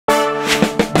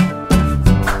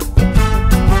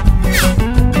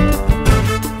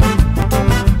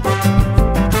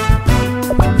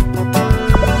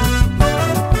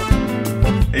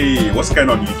What's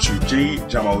going on YouTube?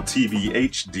 Jamo TV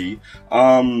HD.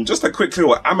 Just a quick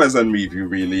little Amazon review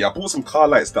really. I bought some car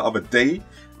lights the other day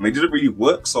and they didn't really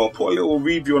work, so I put a little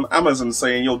review on Amazon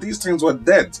saying, yo, these things were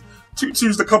dead.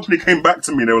 Tutu's the company came back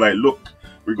to me, they were like, look,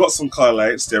 we've got some car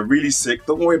lights, they're really sick,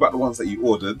 don't worry about the ones that you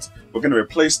ordered, we're going to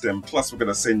replace them, plus we're going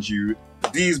to send you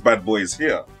these bad boys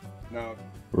here.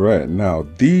 Right, now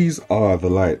these are the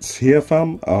lights here,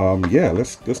 fam. Yeah,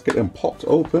 let's get them popped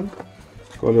open.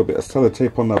 Got a little bit of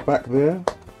sellotape on the back there.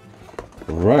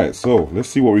 Right, so let's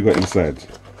see what we got inside.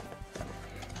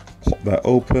 Pop that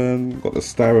open, got the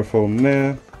styrofoam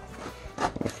there.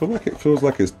 I feel like it feels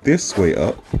like it's this way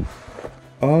up.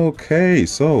 Okay,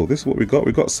 so this is what we got.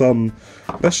 We got some,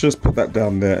 let's just put that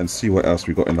down there and see what else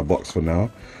we got in the box for now.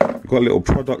 We got a little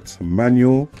product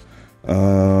manual.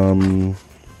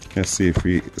 Let's see if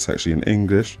it's actually in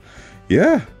English.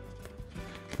 Yeah,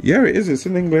 it is. It's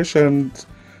in English and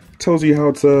tells you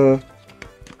how to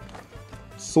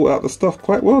sort out the stuff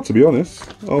quite well, to be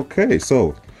honest. Okay,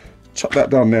 so chuck that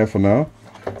down there for now.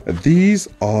 These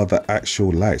are the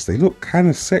actual lights. They look kind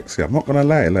of sexy, I'm not gonna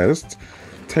lie. Let's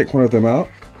take one of them out,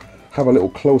 have a little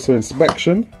closer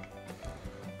inspection.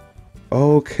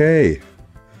 Okay,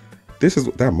 this is,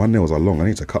 damn, my nails are long, I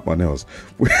need to cut my nails.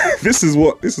 this is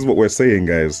what we're saying,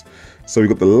 guys. So we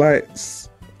got the lights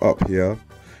up here,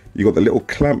 you got the little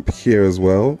clamp here as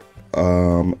well,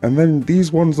 and then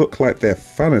these ones look like they're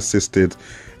fan assisted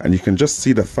and you can just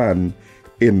see the fan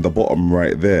in the bottom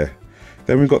right there.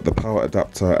 Then we got the power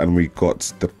adapter and we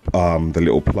got the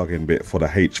little plug-in bit for the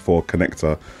H4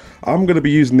 connector. I'm going to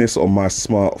be using this on my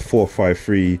Smart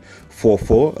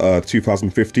 45344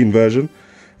 2015 version.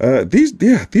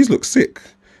 These look sick.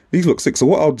 These look sick. So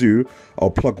what I'll do,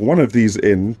 I'll plug one of these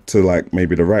in to like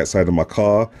maybe the right side of my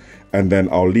car, and then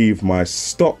I'll leave my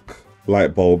stock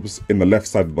light bulbs in the left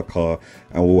side of the car,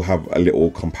 and we'll have a little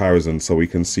comparison so we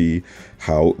can see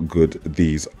how good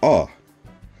these are.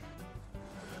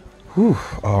 Whew,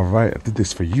 all right, I did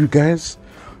this for you guys.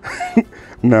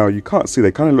 Now you can't see,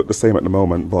 they kind of look the same at the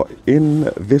moment, but in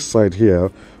this side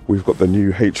here we've got the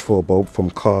new H4 bulb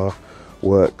from Car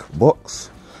Work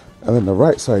Box, and then the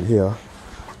right side here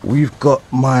we've got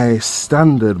my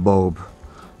standard bulb,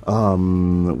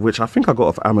 which I think I got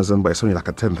off Amazon, but it's only like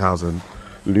a 10,000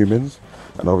 lumens.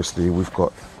 And obviously we've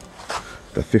got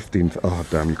the 15th, oh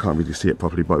damn, you can't really see it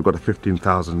properly, but we've got the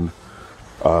 15,000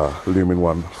 lumen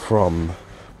one from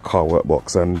Car Work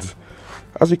Box. And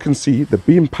as you can see, the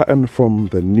beam pattern from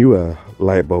the newer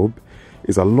light bulb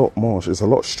is a lot more, it's a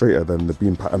lot straighter than the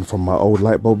beam pattern from my old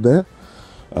light bulb there.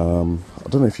 I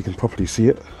don't know if you can properly see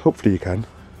it, hopefully you can.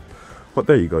 But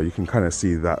there you go, you can kind of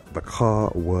see that the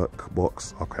Car Work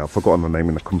Box, okay, I've forgotten the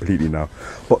name completely now,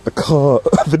 but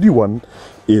the new one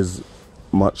is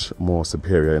much more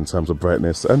superior in terms of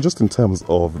brightness and just in terms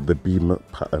of the beam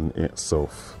pattern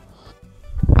itself.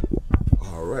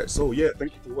 Alright, so yeah,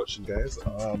 thank you for watching, guys.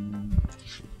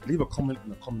 Leave a comment in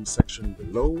the comment section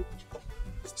below,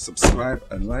 subscribe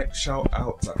and like. Shout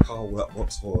out to Car Work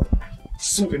Box for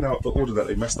sorting out the order that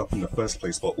they messed up in the first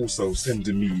place, but also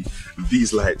sending me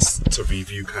these lights to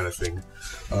review kind of thing.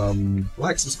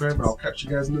 Like, subscribe, and I'll catch you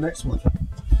guys in the next one.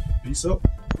 Peace out.